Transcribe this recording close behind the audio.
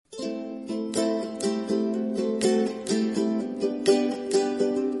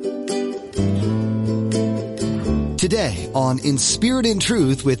today on In Spirit and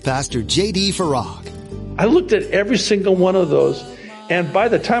Truth with Pastor J.D. Farag. I looked at every single one of those, and by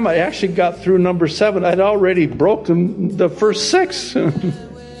the time I actually got through number 7, I'd already broken the first 6.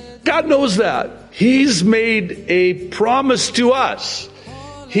 God knows that. He's made a promise to us.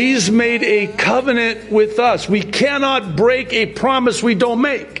 He's made a covenant with us. We cannot break a promise we don't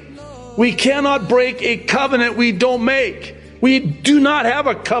make. We cannot break a covenant we don't make. We do not have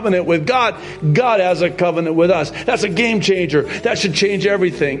a covenant with God. God has a covenant with us. That's a game changer. That should change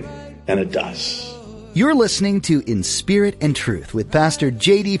everything. And it does. You're listening to In Spirit and Truth with Pastor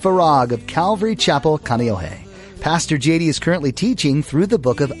J.D. Farag of Calvary Chapel, Kaneohe. Pastor J.D. is currently teaching through the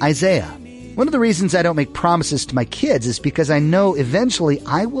book of Isaiah. One of the reasons I don't make promises to my kids is because I know eventually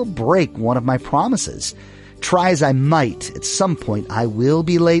I will break one of my promises. Try as I might, at some point I will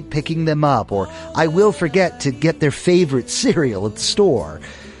be late picking them up, or I will forget to get their favorite cereal at the store.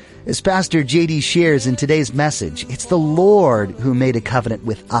 As Pastor J.D. shares in today's message, it's the Lord who made a covenant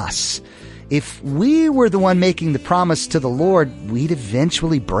with us. If we were the one making the promise to the Lord, we'd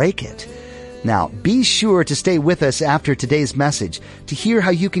eventually break it. Now, be sure to stay with us after today's message to hear how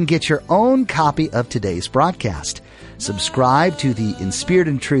you can get your own copy of today's broadcast. Subscribe to the In Spirit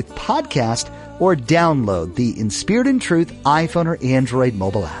and Truth podcast or download the In Spirit and Truth iPhone or Android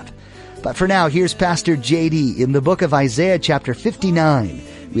mobile app. But for now, here's Pastor J.D. in the book of Isaiah chapter 59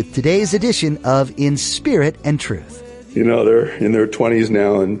 with today's edition of In Spirit and Truth. You know, they're in their 20s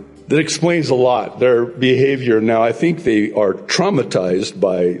now, and that explains a lot, their behavior. Now, I think they are traumatized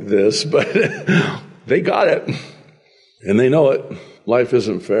by this, but they got it, and they know it. Life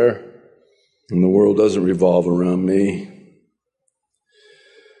isn't fair, and the world doesn't revolve around me.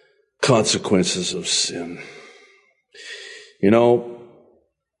 Consequences of sin. You know,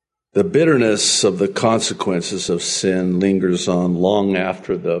 the bitterness of the consequences of sin lingers on long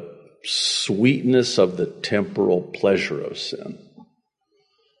after the sweetness of the temporal pleasure of sin.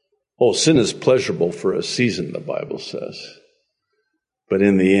 Oh, sin is pleasurable for a season, the Bible says. But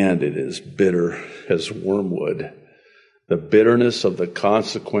in the end, it is bitter as wormwood. The bitterness of the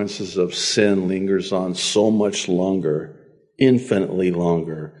consequences of sin lingers on so much longer, infinitely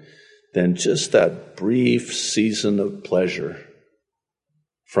longer, than just that brief season of pleasure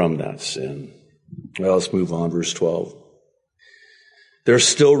from that sin. Well, let's move on, verse 12. They're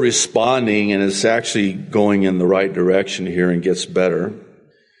still responding, and it's actually going in the right direction here and gets better.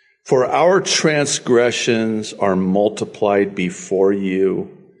 For our transgressions are multiplied before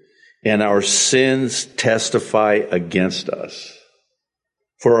you, and our sins testify against us.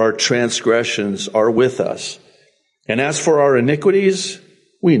 For our transgressions are with us, and as for our iniquities,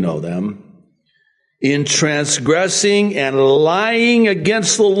 we know them. In transgressing and lying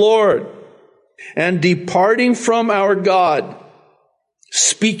against the Lord and departing from our God,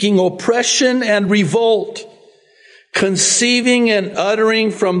 speaking oppression and revolt, conceiving and uttering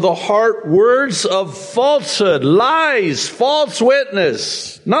from the heart words of falsehood, lies, false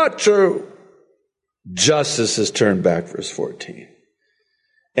witness, not true. Justice is turned back, verse 14,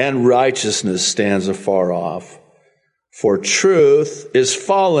 and righteousness stands afar off. For truth is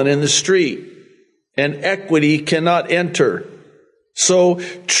fallen in the street, and equity cannot enter. So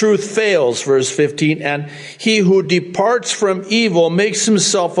truth fails, verse 15, and he who departs from evil makes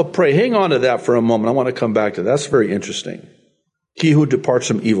himself a prey. Hang on to that for a moment. I want to come back to that. That's very interesting. He who departs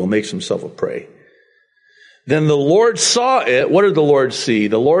from evil makes himself a prey. Then the Lord saw it. What did the Lord see?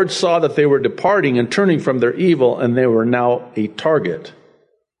 The Lord saw that they were departing and turning from their evil, and they were now a target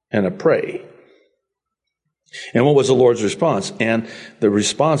and a prey. And what was the Lord's response? And the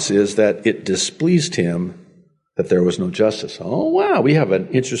response is that it displeased him that there was no justice. Oh, wow, we have an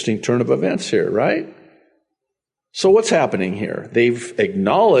interesting turn of events here, right? So what's happening here? They've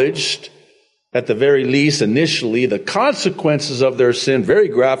acknowledged, at the very least initially, the consequences of their sin, very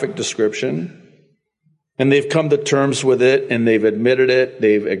graphic description, and they've come to terms with it, and they've admitted it,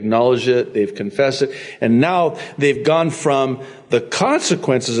 they've acknowledged it, they've confessed it, and now they've gone from the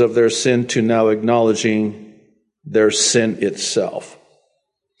consequences of their sin to now acknowledging their sin itself.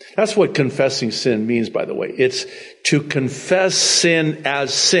 That's what confessing sin means, by the way. It's to confess sin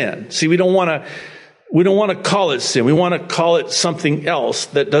as sin. See, we don't want to call it sin. We want to call it something else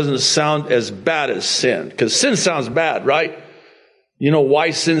that doesn't sound as bad as sin. Because sin sounds bad, right? You know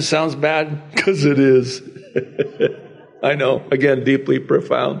why sin sounds bad? Because it is. I know, again, deeply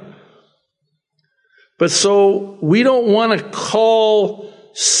profound. But so we don't want to call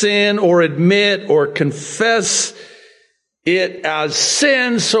sin or admit or confess it as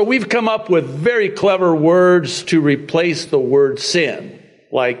sin, so we've come up with very clever words to replace the word sin,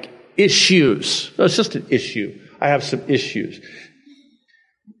 like issues. No, it's just an issue. I have some issues.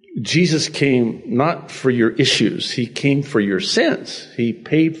 Jesus came not for your issues. He came for your sins. He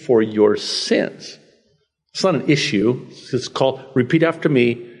paid for your sins. It's not an issue. It's called, repeat after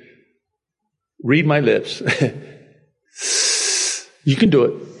me, read my lips. You can do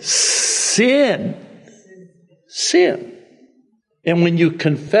it. Sin. Sin. And when you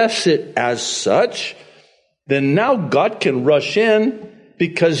confess it as such, then now God can rush in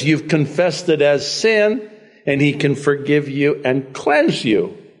because you've confessed it as sin, and He can forgive you and cleanse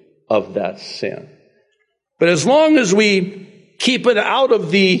you of that sin. But as long as we keep it out of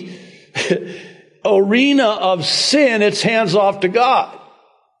the arena of sin, it's hands off to God.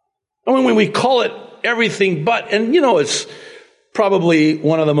 I mean, when we call it everything but, and it's probably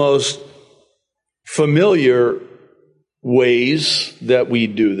one of the most familiar ways that we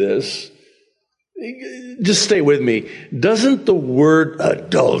do this. Just stay with me. Doesn't the word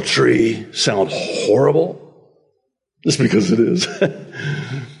adultery sound horrible? Just because it is.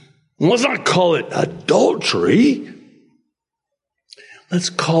 Let's not call it adultery. Let's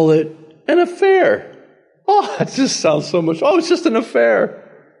call it an affair. Oh, it just sounds so much. Oh, it's just an affair.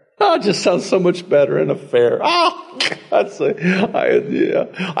 Oh, it just sounds so much better, an affair. Oh, I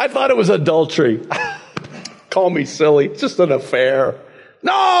thought it was adultery. Call me silly. It's just an affair.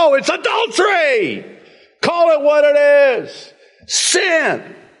 No, it's adultery. Call it what it is.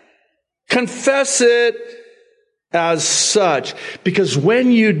 Sin. Confess it as such. Because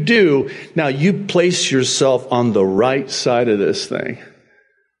when you do, now you place yourself on the right side of this thing.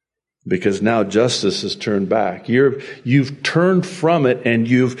 Because now justice is turned back. You've turned from it and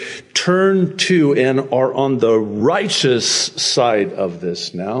you've turned to and are on the righteous side of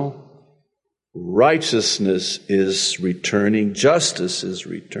this now. Righteousness is returning. Justice is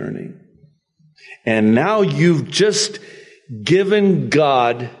returning. And now you've just given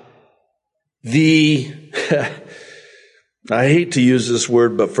God the, I hate to use this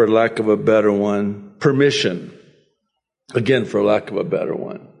word, but for lack of a better one, permission. Again, for lack of a better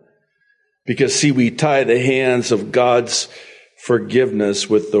one. Because see, we tie the hands of God's forgiveness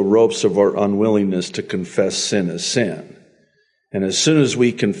with the ropes of our unwillingness to confess sin as sin. And as soon as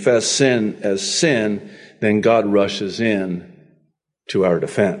we confess sin as sin, then God rushes in to our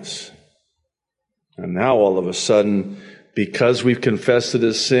defense. And now all of a sudden, because we've confessed it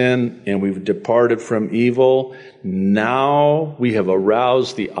as sin and we've departed from evil, now we have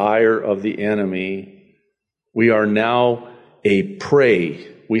aroused the ire of the enemy. We are now a prey.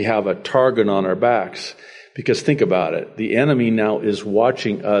 We have a target on our backs. Because think about it. The enemy now is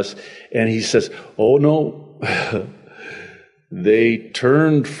watching us and he says, oh no, they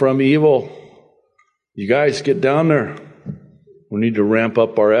turned from evil. You guys get down there. We need to ramp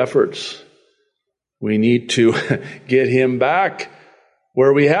up our efforts. We need to get him back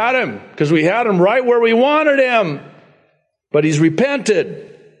where we had him. Because we had him right where we wanted him. But he's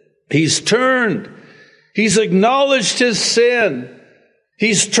repented. He's turned. He's acknowledged his sin.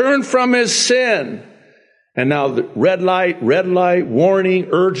 He's turned from his sin. And now the red light, warning,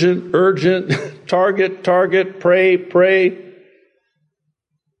 urgent, target, pray.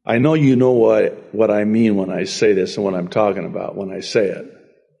 I know you know what I mean when I say this and what I'm talking about when I say it.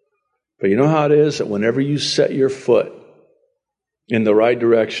 But you know how it is that whenever you set your foot in the right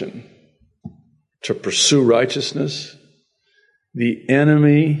direction to pursue righteousness, the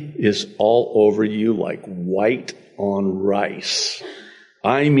enemy is all over you like white on rice.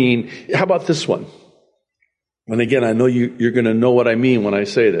 I mean, how about this one? And again, I know you're going to know what I mean when I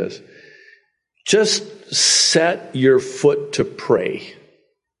say this. Just set your foot to pray.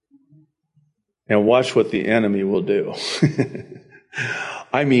 And watch what the enemy will do.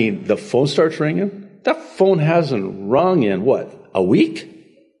 I mean, the phone starts ringing. That phone hasn't rung in, what, a week?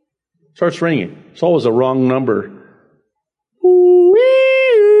 Starts ringing. It's always a wrong number. Who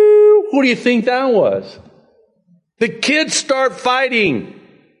do you think that was? The kids start fighting.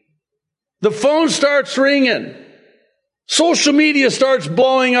 The phone starts ringing. Social media starts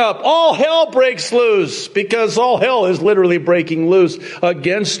blowing up. All hell breaks loose because all hell is literally breaking loose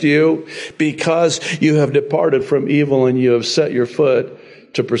against you because you have departed from evil and you have set your foot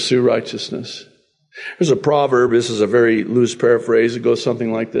to pursue righteousness. There's a proverb. This is a very loose paraphrase. It goes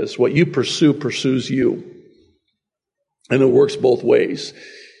something like this. What you pursue pursues you. And it works both ways.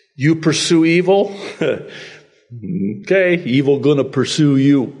 You pursue evil. Okay, evil gonna pursue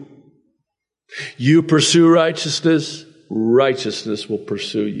you. You pursue righteousness. Righteousness will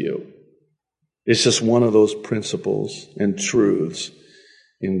pursue you. It's just one of those principles and truths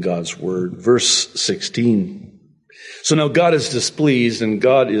in God's Word. Verse 16. So now God is displeased and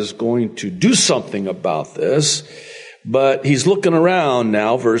God is going to do something about this. But he's looking around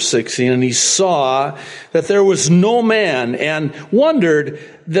now, verse 16, and he saw that there was no man and wondered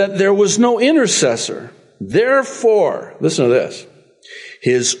that there was no intercessor. Therefore, listen to this,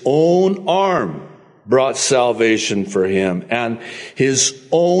 his own arm brought salvation for him, and his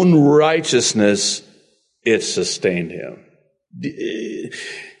own righteousness, it sustained him.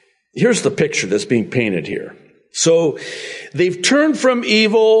 Here's the picture that's being painted here. So they've turned from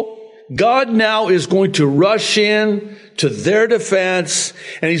evil. God now is going to rush in to their defense,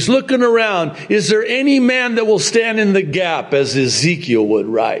 and he's looking around. Is there any man that will stand in the gap, as Ezekiel would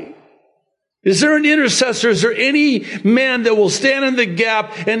write? Is there an intercessor? Is there any man that will stand in the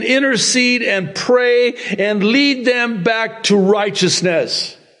gap and intercede and pray and lead them back to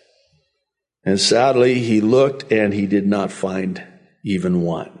righteousness? And sadly, he looked and he did not find even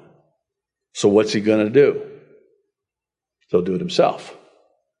one. So what's he going to do? He'll do it himself.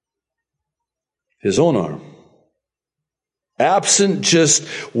 His own arm. Absent just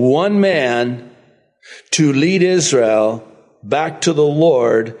one man to lead Israel back to the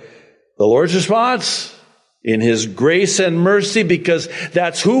Lord's response, in his grace and mercy, because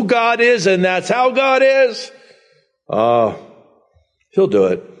that's who God is and that's how God is, he'll do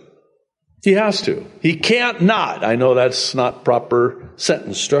it. He has to. He can't not. I know that's not proper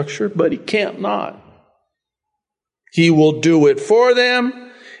sentence structure, but he can't not. He will do it for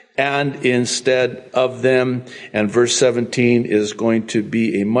them and instead of them. And verse 17 is going to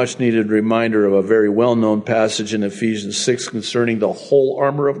be a much needed reminder of a very well-known passage in Ephesians 6 concerning the whole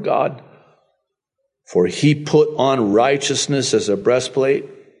armor of God. For he put on righteousness as a breastplate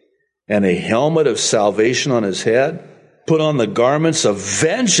and a helmet of salvation on his head, put on the garments of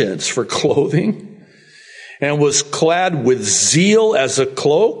vengeance for clothing, and was clad with zeal as a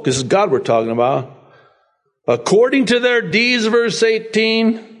cloak. This is God we're talking about. According to their deeds, verse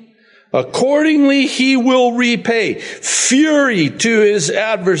 18, accordingly he will repay fury to his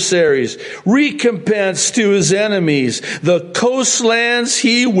adversaries, recompense to his enemies. The coastlands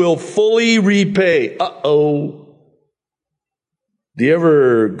he will fully repay. Uh-oh. Do you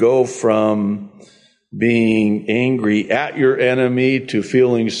ever go from being angry at your enemy to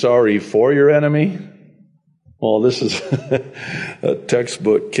feeling sorry for your enemy? Well, this is a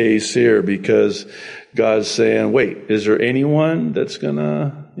textbook case here, because God's saying, wait, is there anyone that's going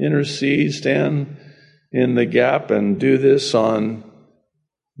to intercede, stand in the gap and do this on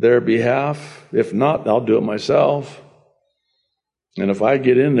their behalf? If not, I'll do it myself. And if I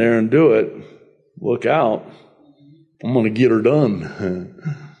get in there and do it, look out. I'm going to get her done.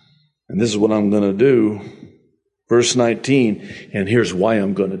 And this is what I'm going to do. Verse 19, and here's why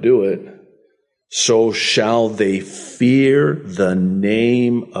I'm going to do it. So shall they fear the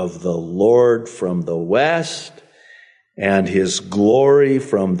name of the Lord from the west, and his glory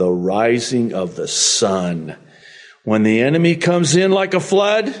from the rising of the sun. When the enemy comes in like a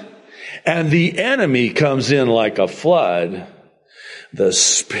flood, and the enemy comes in like a flood, the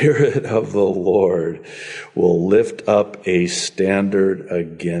Spirit of the Lord will lift up a standard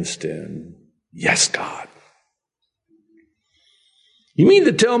against him. Yes, God. You mean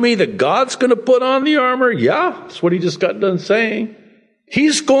to tell me that God's going to put on the armor? Yeah, that's what he just got done saying.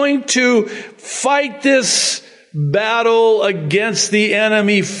 He's going to fight this battle against the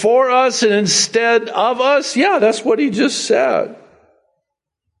enemy for us and instead of us? Yeah, that's what he just said.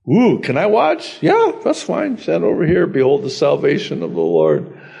 Ooh, can I watch? Yeah, that's fine. Stand over here. Behold the salvation of the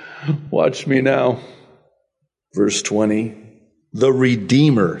Lord. Watch me now. Verse 20. The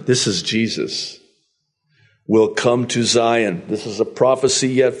Redeemer, this is Jesus, will come to Zion. This is a prophecy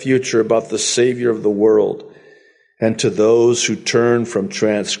yet future about the Savior of the world. And to those who turn from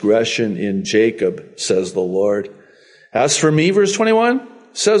transgression in Jacob, says the Lord. As for me, verse 21,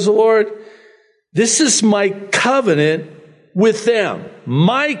 says the Lord, this is my covenant with them.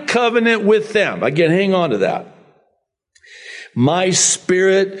 My covenant with them. Again, hang on to that. My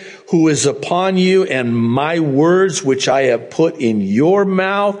Spirit who is upon you, and my words which I have put in your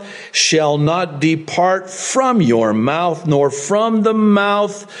mouth shall not depart from your mouth, nor from the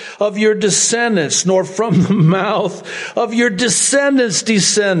mouth of your descendants, nor from the mouth of your descendants,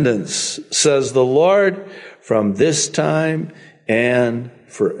 says the Lord, from this time and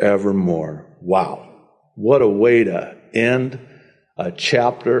forevermore. Wow. What a way to end a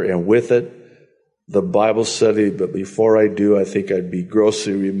chapter, and with it, the Bible study. But before I do, I think I'd be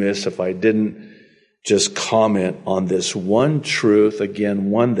grossly remiss if I didn't just comment on this one truth, again,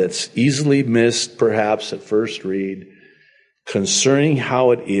 one that's easily missed perhaps at first read, concerning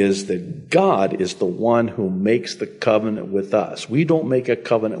how it is that God is the one who makes the covenant with us. We don't make a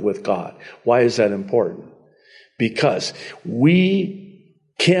covenant with God. Why is that important? Because we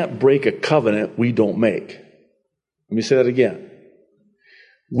can't break a covenant we don't make. Let me say that again.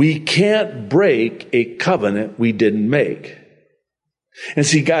 We can't break a covenant we didn't make. And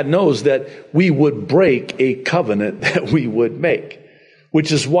see, God knows that we would break a covenant that we would make,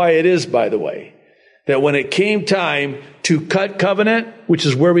 which is why it is, by the way, that when it came time to cut covenant, which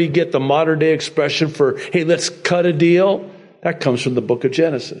is where we get the modern day expression for, hey, let's cut a deal, that comes from the book of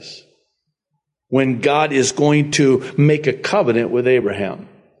Genesis. When God is going to make a covenant with Abraham.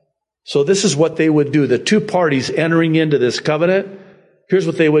 So this is what they would do. The two parties entering into this covenant, here's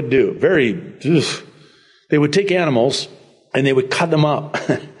what they would do. They would take animals and they would cut them up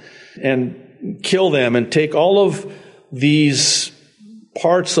and kill them and take all of these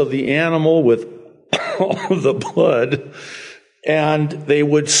parts of the animal with all of the blood, and they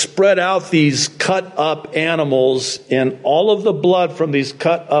would spread out these cut up animals and all of the blood from these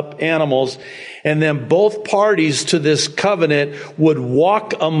cut up animals. And then both parties to this covenant would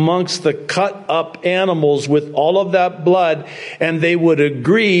walk amongst the cut up animals with all of that blood. And they would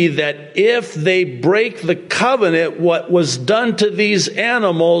agree that if they break the covenant, what was done to these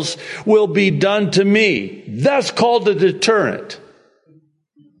animals will be done to me. That's called a deterrent.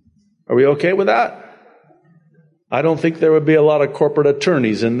 Are we okay with that? I don't think there would be a lot of corporate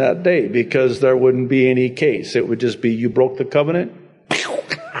attorneys in that day because there wouldn't be any case. It would just be, you broke the covenant.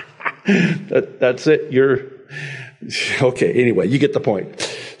 That's it. You're okay. Anyway, you get the point.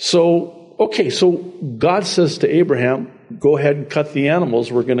 So God says to Abraham, go ahead and cut the animals.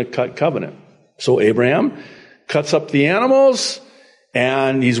 We're going to cut covenant. So Abraham cuts up the animals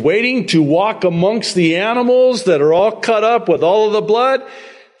and he's waiting to walk amongst the animals that are all cut up with all of the blood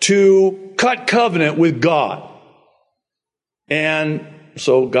to cut covenant with God. And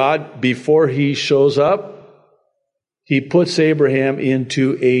so God, before he shows up, he puts Abraham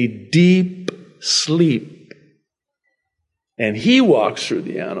into a deep sleep. And he walks through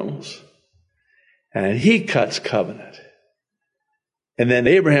the animals. And he cuts covenant. And then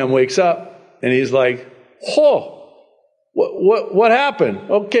Abraham wakes up and he's like, oh, what happened?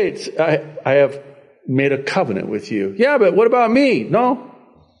 Okay, I have made a covenant with you. Yeah, but what about me? No.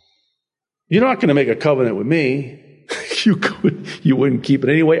 You're not going to make a covenant with me. You wouldn't keep it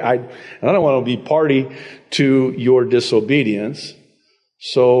anyway. I don't want to be party to your disobedience.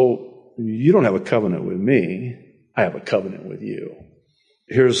 So you don't have a covenant with me. I have a covenant with you.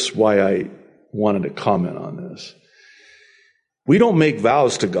 Here's why I wanted to comment on this. We don't make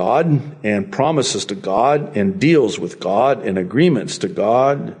vows to God and promises to God and deals with God and agreements to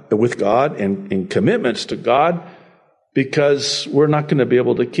God, with God and commitments to God because we're not going to be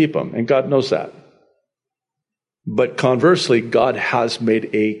able to keep them. And God knows that. But conversely, God has made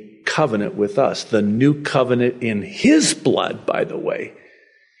a covenant with us, the new covenant in his blood, by the way.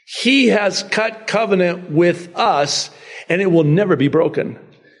 He has cut covenant with us, and it will never be broken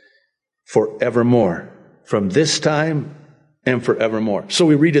forevermore, from this time and forevermore. So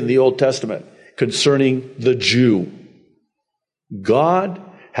we read in the Old Testament concerning the Jew. God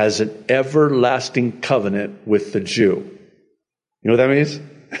has an everlasting covenant with the Jew. You know what that means?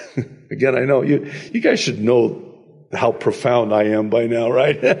 Again, I know you guys should know how profound I am by now,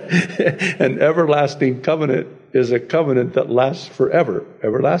 right? An everlasting covenant is a covenant that lasts forever,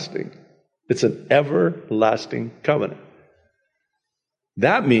 everlasting. It's an everlasting covenant.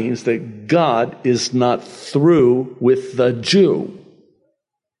 That means that God is not through with the Jew.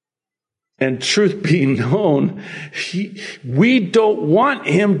 And truth be known, we don't want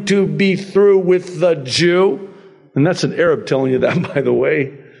him to be through with the Jew. And that's an Arab telling you that, by the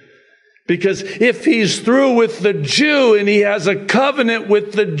way. Because if he's through with the Jew and he has a covenant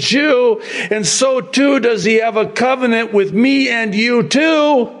with the Jew, and so too does he have a covenant with me and you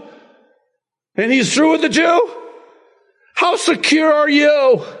too, and he's through with the Jew, how secure are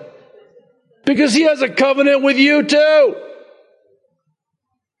you? Because he has a covenant with you too.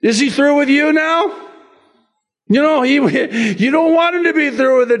 Is he through with you now? You know, you don't want him to be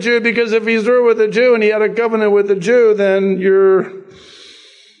through with the Jew, because if he's through with the Jew and he had a covenant with the Jew, then you're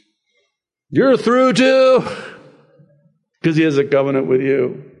through too, because he has a covenant with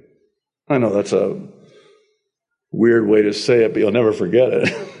you. I know that's a weird way to say it, but you'll never forget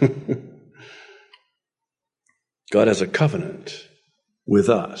it. God has a covenant with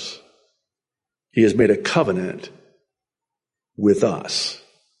us. He has made a covenant with us.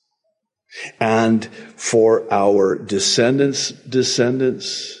 And for our descendants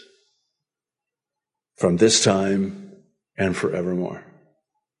from this time and forevermore.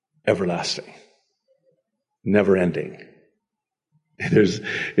 Everlasting. Never ending. Can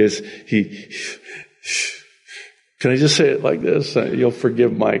I just say it like this? You'll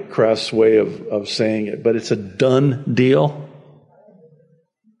forgive my crass way of saying it, but it's a done deal.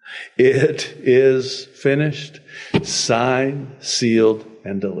 It is finished, signed, sealed,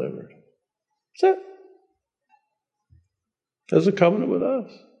 and delivered. That's it. There's a covenant with us.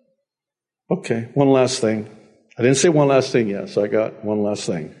 Okay, one last thing. I didn't say one last thing yet, so I got one last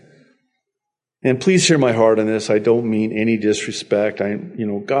thing. And please hear my heart on this. I don't mean any disrespect.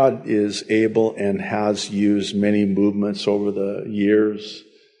 God is able and has used many movements over the years.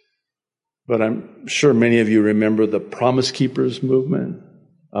 But I'm sure many of you remember the Promise Keepers movement,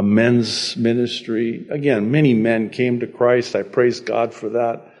 a men's ministry. Again, many men came to Christ. I praise God for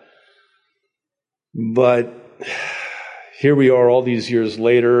that. But here we are all these years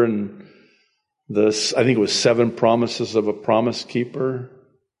later, and I think it was 7 promises of a promise keeper.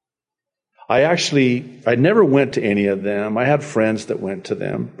 I never went to any of them. I had friends that went to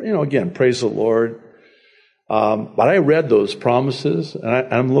them. Again, praise the Lord. But I read those promises, and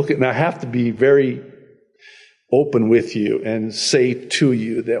I'm looking, and I have to be very open with you and say to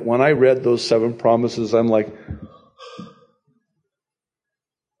you that when I read those 7 promises, I'm like,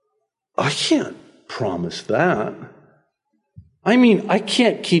 I can't promise that. I mean, I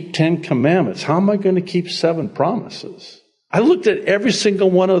can't keep 10 commandments. How am I going to keep 7 promises? I looked at every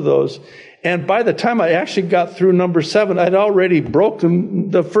single one of those, and by the time I actually got through number 7, I'd already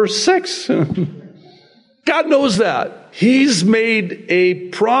broken the first 6. God knows that. He's made a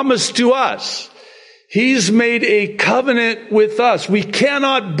promise to us. He's made a covenant with us. We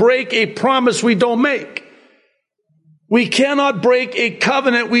cannot break a promise we don't make. We cannot break a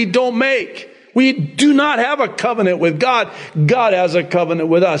covenant we don't make. We do not have a covenant with God. God has a covenant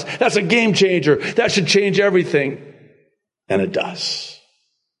with us. That's a game changer. That should change everything. And it does.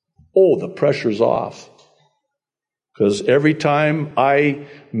 Oh, the pressure's off. Because every time I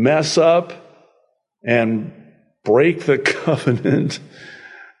mess up and break the covenant,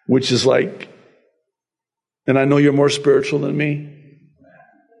 which is like, and I know you're more spiritual than me.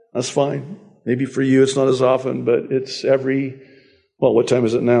 That's fine. Maybe for you it's not as often, but it's what time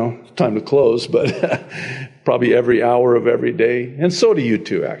is it now? It's time to close, but probably every hour of every day. And so do you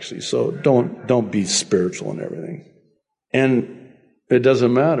too, actually. So don't be spiritual and everything. And it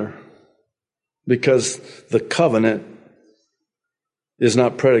doesn't matter, because the covenant is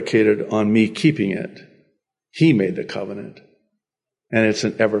not predicated on me keeping it. He made the covenant, and it's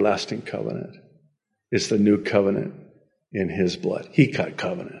an everlasting covenant. It's the new covenant in His blood. He cut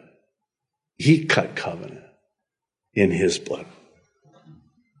covenant. He cut covenant in His blood.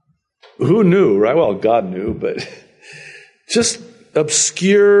 Who knew, right? Well, God knew, but just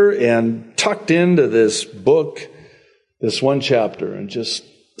obscure and tucked into this book, this one chapter, and just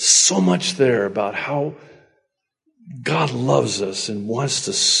so much there about how God loves us and wants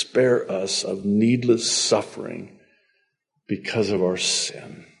to spare us of needless suffering because of our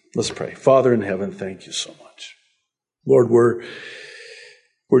sin. Let's pray. Father in heaven, thank you so much. Lord, we're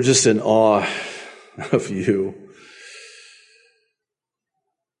just in awe of you.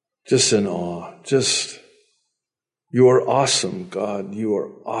 Just in awe. You are awesome, God. You are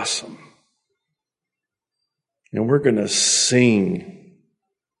awesome. And we're going to sing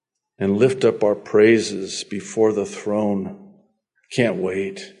and lift up our praises before the throne. Can't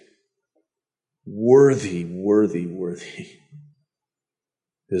wait. Worthy, worthy, worthy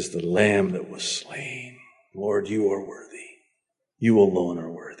is the Lamb that was slain. Lord, you are worthy. You alone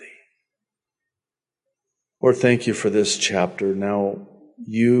are worthy. Lord, thank you for this chapter. Now,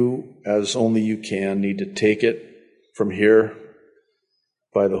 you, as only you can, need to take it from here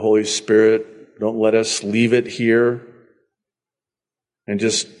by the Holy Spirit. Don't let us leave it here and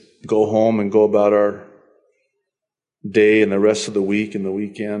just go home and go about our day and the rest of the week and the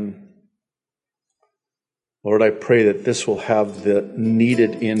weekend. Lord, I pray that this will have the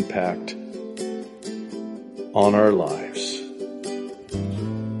needed impact on our lives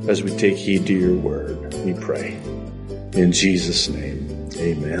as we take heed to your word. We pray. In Jesus' name,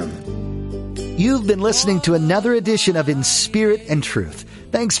 amen. You've been listening to another edition of In Spirit and Truth.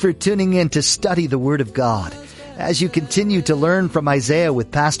 Thanks for tuning in to study the Word of God. As you continue to learn from Isaiah with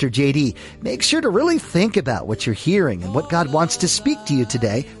Pastor JD, make sure to really think about what you're hearing and what God wants to speak to you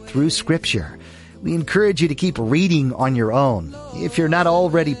today through Scripture. We encourage you to keep reading on your own. If you're not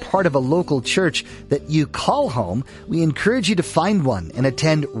already part of a local church that you call home, we encourage you to find one and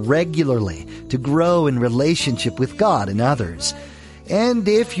attend regularly to grow in relationship with God and others. And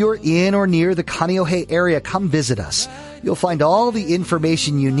if you're in or near the Kaneohe area, come visit us. You'll find all the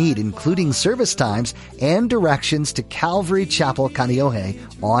information you need, including service times and directions to Calvary Chapel Kaneohe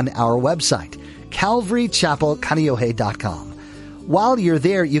on our website, calvarychapelkaneohe.com. While you're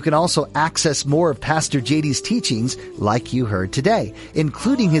there, you can also access more of Pastor JD's teachings like you heard today,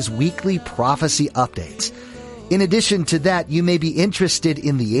 including his weekly prophecy updates. In addition to that, you may be interested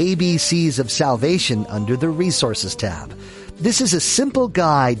in the ABCs of salvation under the Resources tab. This is a simple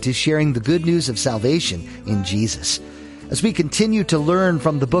guide to sharing the good news of salvation in Jesus. As we continue to learn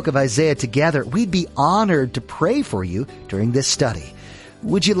from the book of Isaiah together, we'd be honored to pray for you during this study.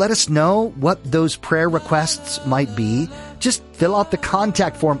 Would you let us know what those prayer requests might be? Just fill out the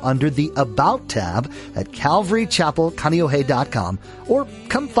contact form under the About tab at calvarychapelkaneohe.com or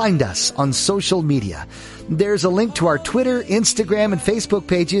come find us on social media. There's a link to our Twitter, Instagram, and Facebook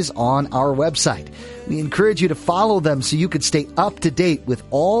pages on our website. We encourage you to follow them so you can stay up to date with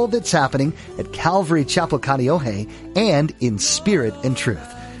all that's happening at Calvary Chapel Kaneohe and in Spirit and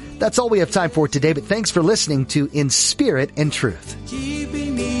Truth. That's all we have time for today, but thanks for listening to In Spirit and Truth.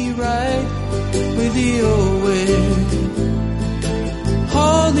 Keeping me right with you always.